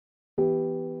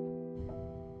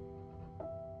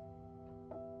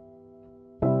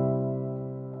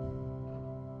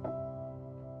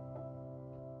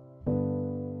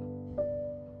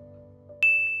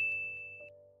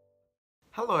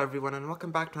Hello everyone and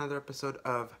welcome back to another episode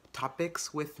of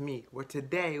Topics with me, where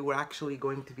today we're actually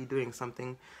going to be doing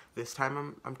something. This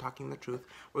time I'm talking the truth.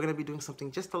 We're going to be doing something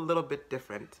just a little bit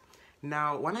different.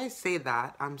 Now when I say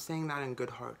that, I'm saying that in good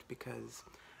heart because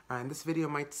and this video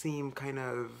might seem kind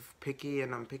of picky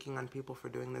and I'm picking on people for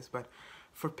doing this, but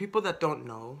for people that don't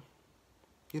know,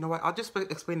 you know what, I'll just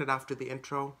explain it after the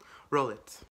intro. Roll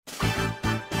it.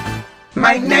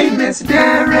 My name is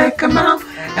Derek Amount,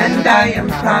 and I am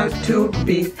proud to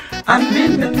be. I'm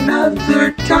in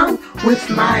another town with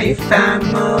my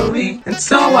family, and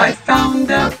so I found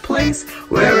a place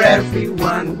where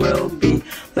everyone will be.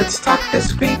 Let's talk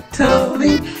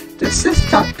discreetly. This is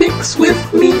Topics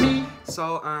with me.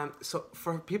 So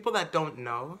for people that don't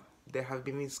know, there have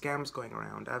been these scams going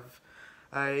around.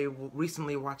 I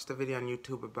recently watched a video on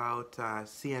YouTube about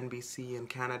CNBC in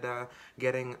Canada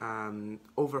getting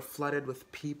over-flooded with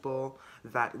people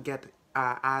that get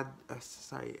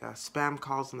spam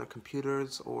calls on their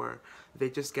computers, or they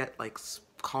just get like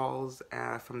calls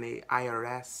from the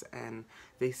IRS and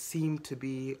they seem to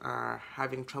be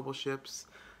having troubleships,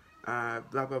 blah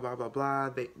blah blah blah blah.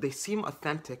 They seem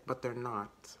authentic, but they're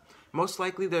not. Most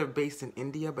likely they're based in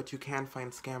India, but you can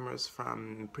find scammers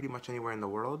from pretty much anywhere in the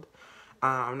world.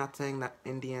 I'm not saying that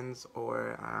Indians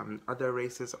or other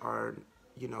races are,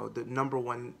 you know, the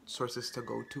 #1 sources to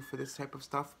go to for this type of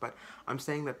stuff, but I'm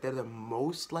saying that they're the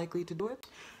most likely to do it.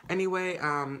 Anyway,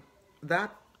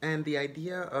 that and the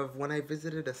idea of when I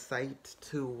visited a site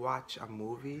to watch a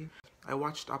movie, I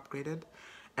watched Upgraded,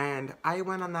 and I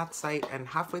went on that site, and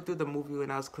halfway through the movie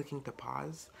when I was clicking to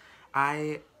pause,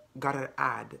 I got an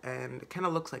ad, and it kind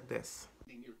of looks like this.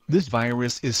 This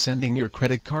virus is sending your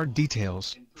credit card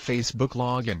details, Facebook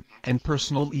login, and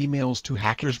personal emails to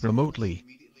hackers remotely.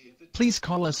 Please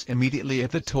call us immediately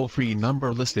at the toll-free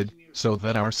number listed, so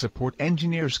that our support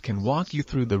engineers can walk you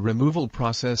through the removal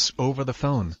process over the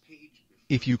phone.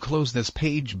 If you close this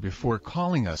page before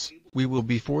calling us, we will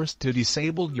be forced to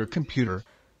disable your computer.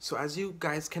 So as you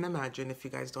guys can imagine, if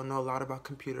you guys don't know a lot about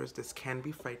computers, this can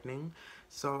be frightening.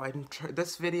 So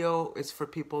this video is for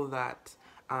people that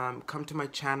come to my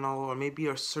channel, or maybe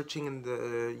you're searching in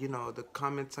the, you know, the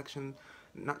comment section,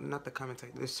 not the comment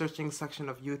section, the searching section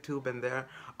of YouTube, and there,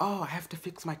 oh, I have to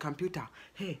fix my computer,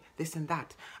 hey, this and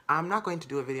that. I'm not going to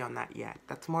do a video on that yet.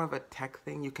 That's more of a tech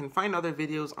thing. You can find other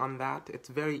videos on that. It's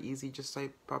very easy. Just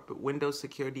type up Windows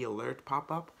Security Alert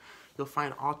pop-up. You'll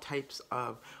find all types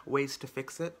of ways to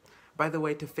fix it. By the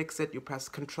way, to fix it, you press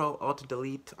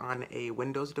Control-Alt-Delete on a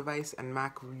Windows device, and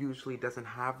Mac usually doesn't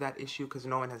have that issue because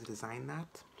no one has designed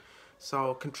that.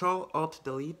 So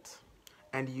Control-Alt-Delete,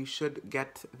 and you should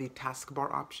get the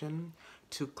taskbar option.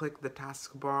 To click the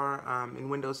taskbar in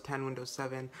Windows 10, Windows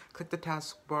 7, click the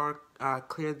taskbar,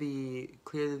 clear the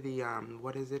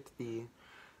what is it?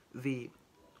 The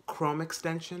Chrome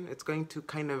extension. It's going to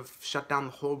kind of shut down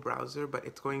the whole browser, but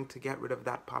it's going to get rid of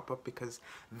that pop-up because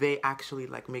they actually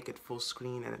like make it full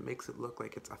screen and it makes it look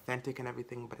like it's authentic and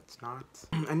everything, but it's not.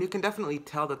 And you can definitely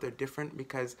tell that they're different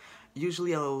because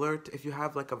usually an alert, if you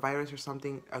have like a virus or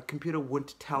something, a computer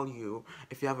wouldn't tell you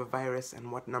if you have a virus and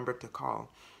what number to call.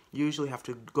 You usually have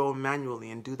to go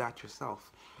manually and do that yourself.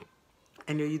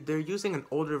 And they're using an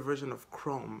older version of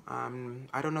Chrome.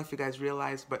 I don't know if you guys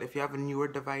realize, but if you have a newer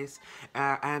device,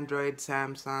 Android,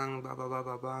 Samsung, blah, blah, blah,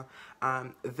 blah, blah,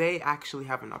 they actually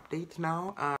have an update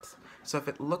now. So if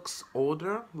it looks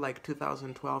older, like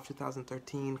 2012,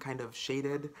 2013, kind of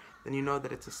shaded, then you know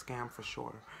that it's a scam for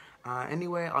sure.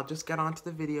 Anyway, I'll just get on to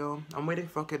the video. I'm waiting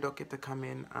for Okedoke to come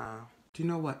in. Do you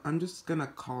know what? I'm just gonna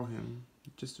call him,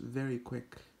 just very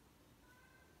quick.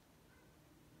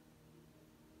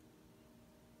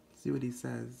 See what he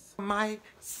says. My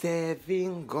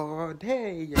saving God,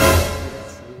 hey,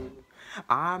 yes,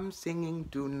 I'm singing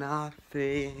to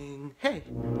nothing. Hey,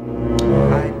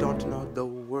 I don't know the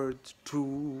words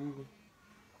to.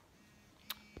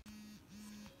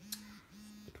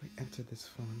 Do I enter this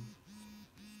phone?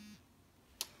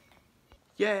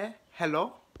 Yeah,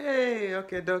 hello? Hey,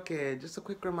 Okedoke, just a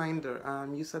quick reminder.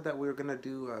 You said that we were gonna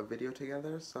do a video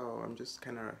together, so I'm just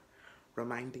kinda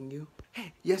reminding you.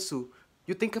 Hey, Yesu.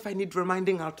 You think if I need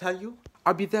reminding, I'll tell you?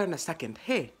 I'll be there in a second.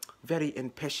 Hey, very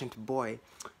impatient boy.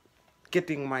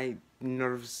 Getting my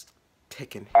nerves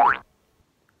taken. I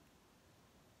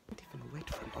can't even wait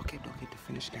for Okedoke to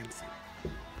finish dancing.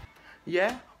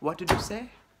 Yeah? What did you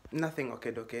say? Nothing,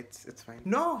 Okedoke. It's fine.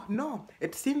 No.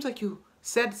 It seems like you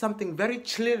said something very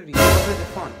clearly over the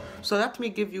phone. So let me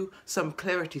give you some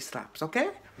clarity slaps, okay?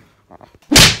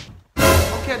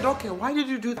 Okedoke, why did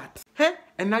you do that? Hey?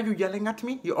 And now you're yelling at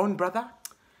me, your own brother?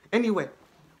 Anyway,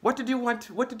 what did you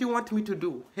want me to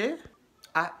do? Hey?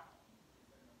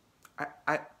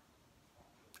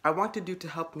 I wanted you to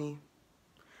help me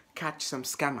catch some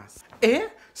scammers. Eh?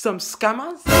 Some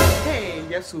scammers? Hey,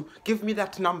 Yesu, give me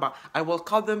that number. I will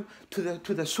call them to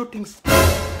the shooting.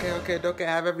 Okay,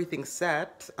 I have everything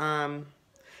set.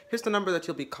 Here's the number that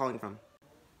you'll be calling from.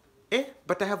 Eh?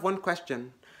 But I have one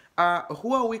question.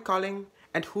 Who are we calling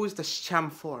and who is the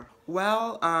scam for?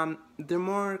 Well, they're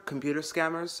more computer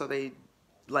scammers, so they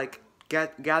like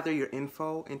gather your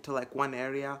info into like one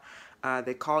area.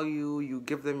 They call you, you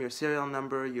give them your serial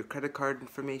number, your credit card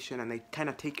information, and they kind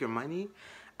of take your money.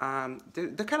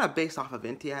 They're kind of based off of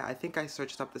India. I think I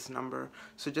searched up this number,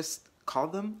 so just call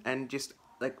them and just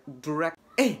like direct.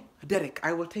 Hey, Derek,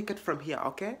 I will take it from here,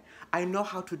 okay? I know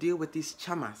how to deal with these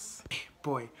chamas. Hey,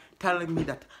 boy, telling me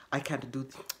that I can't do.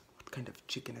 What kind of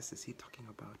chickeness is he talking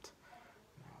about?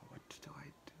 What do I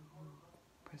do?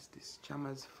 Press this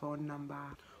chama's phone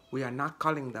number. We are not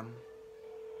calling them.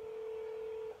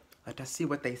 Let us see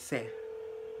what they say.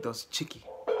 Those chicky.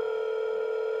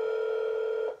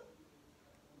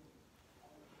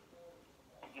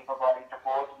 Thank you for calling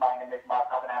support. My name is Mark.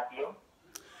 How can I help you?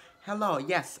 Hello,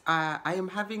 yes, I am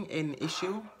having an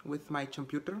issue with my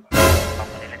computer.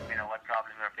 Okay, let me know what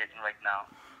problem you're facing right now.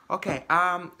 Okay,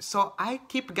 so I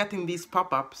keep getting these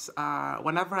pop-ups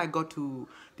whenever I go to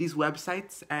these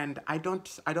websites, and I don't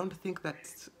think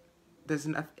that there's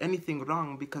anything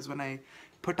wrong, because when I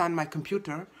put on my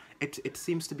computer, it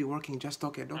seems to be working just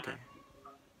okay.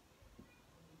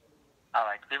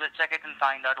 Alright, we will check it and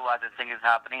find out why this thing is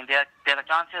happening. There are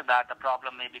chances that the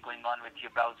problem may be going on with your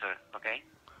browser, okay?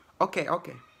 Okay.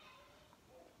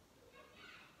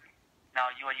 Now,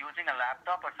 you are using a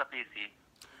laptop or a PC?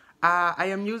 I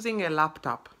am using a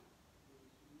laptop.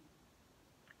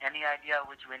 Any idea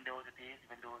which Windows it is?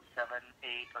 Windows 7,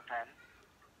 8 or 10?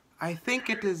 I think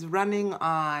it is running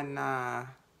on,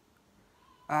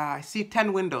 I see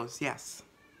 10 Windows, yes.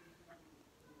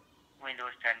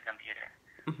 Windows 10 computer.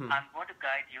 I'm going to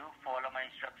guide you, follow my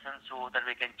instructions so that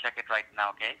we can check it right now,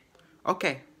 okay?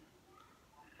 Okay.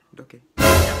 So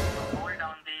hold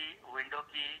down the window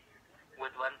key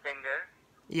with one finger.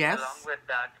 Yes. Along with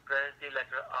that, press the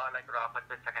letter R like Robert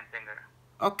with second finger.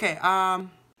 Okay,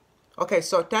 okay,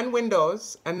 so 10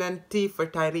 Windows, and then T for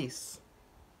Tyrese.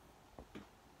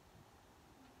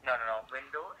 No.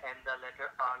 Window and the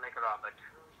letter R like Robert.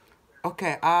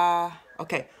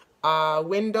 Okay,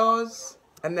 Windows,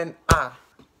 and then Ah.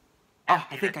 Oh,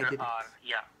 I think I did it. R,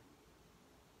 yeah.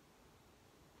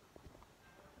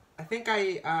 I think Do you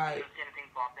see anything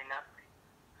popping up?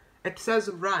 it says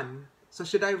run. So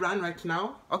should I run right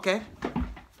now? Okay.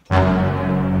 Yes,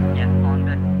 on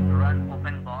the run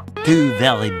open box. 2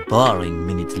 very boring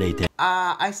minutes later.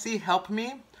 I see help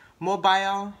me,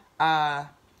 mobile,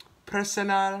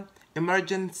 personal,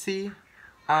 emergency,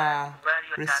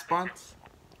 response.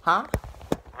 Huh?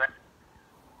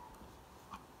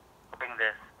 Open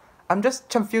this. I'm just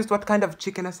confused what kind of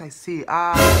chickeness I see.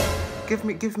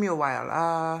 Give me a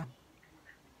while.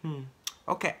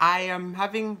 Okay, I am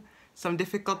having some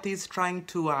difficulties trying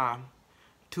to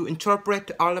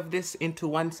interpret all of this into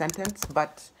one sentence,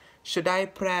 but should I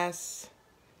press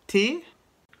T?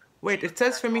 Wait, it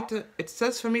says for me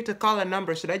to call a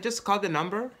number. Should I just call the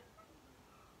number?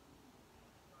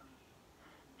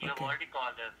 You have already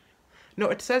called us. No,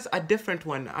 it says a different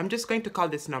one. I'm just going to call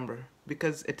this number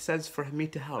because it says for me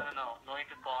to help. No need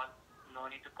to call. No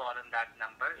need to call on that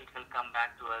number. It will come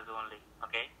back to us only.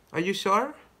 Okay? Are you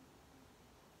sure?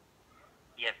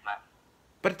 Yes, ma'am.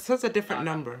 But it says a different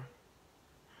number.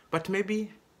 But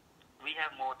maybe. We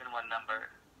have more than one number.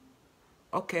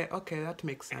 Okay, that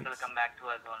makes It sense. will come back to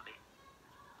us only.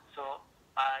 So,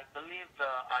 I believe,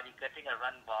 are you getting a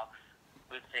run box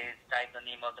which says type the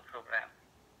name of the program?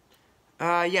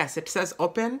 Yes, it says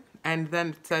open, and then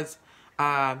it says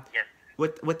Yes.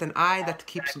 with an eye that On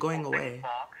keeps that going open away.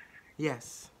 Box,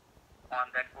 Yes.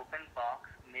 on that open box,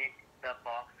 make the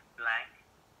box blank.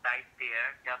 Type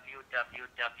there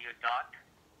www dot.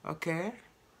 Okay.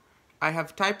 I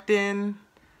have typed in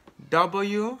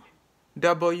www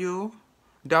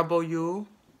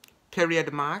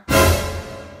period mark.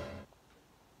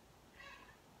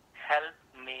 Help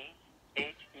me.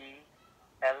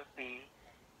 HELP.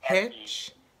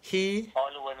 H he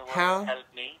All one word. Help. Help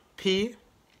me. P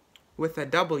with a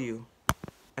W,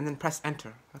 and then press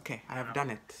enter. Okay, I have done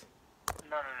it.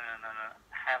 No.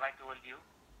 Have I told you?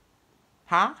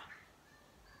 Huh?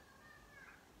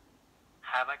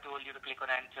 Have I told you to click on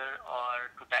enter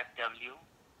or to type W?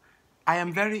 I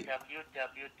am very.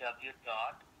 www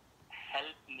dot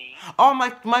help me. Oh,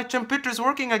 my computer's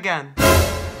working again.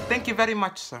 Thank you very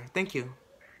much, sir. Thank you.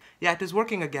 Yeah, it is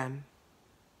working again.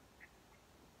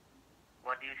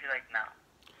 What do you see right now?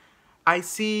 I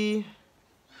see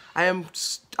I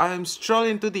am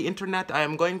strolling through the internet. I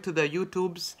am going to the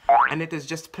YouTubes, and it is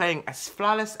just playing as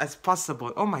flawless as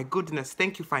possible. Oh my goodness!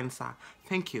 Thank you, fine sir.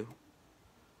 Thank you.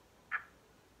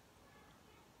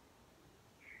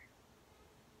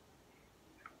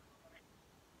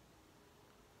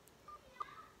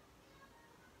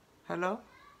 Hello?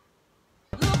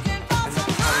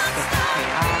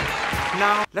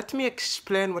 Now, let me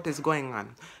explain what is going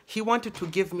on. He wanted to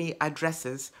give me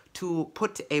addresses to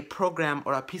put a program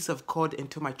or a piece of code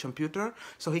into my computer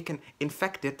so he can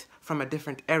infect it from a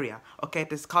different area. Okay,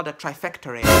 it is called a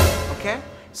trifectory. Okay,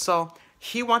 so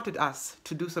he wanted us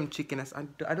to do some cheekiness.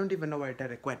 I don't even know where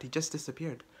Derek went. He just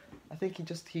disappeared. I think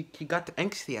he got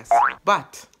anxious.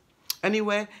 But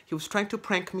anyway, he was trying to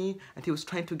prank me, and he was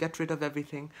trying to get rid of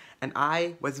everything, and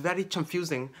I was very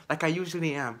confusing, like I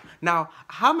usually am. Now,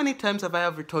 how many times have I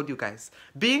ever told you guys?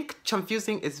 Being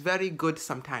confusing is very good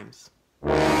sometimes.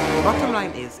 Bottom line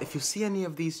is, if you see any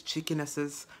of these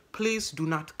cheekinesses, please do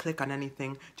not click on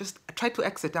anything. Just try to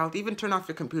exit out, even turn off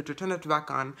your computer, turn it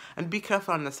back on, and be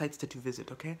careful on the sites that you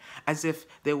visit, okay? As if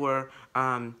they were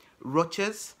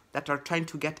roaches that are trying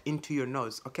to get into your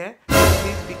nose, okay?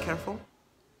 Please be careful.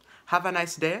 Have a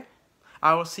nice day.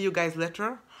 I will see you guys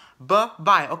later.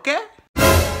 Bye, okay?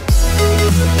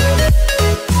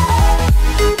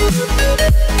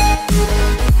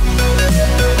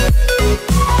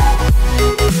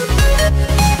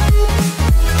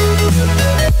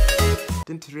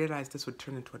 Didn't realize this would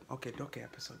turn into an okay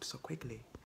episode so quickly.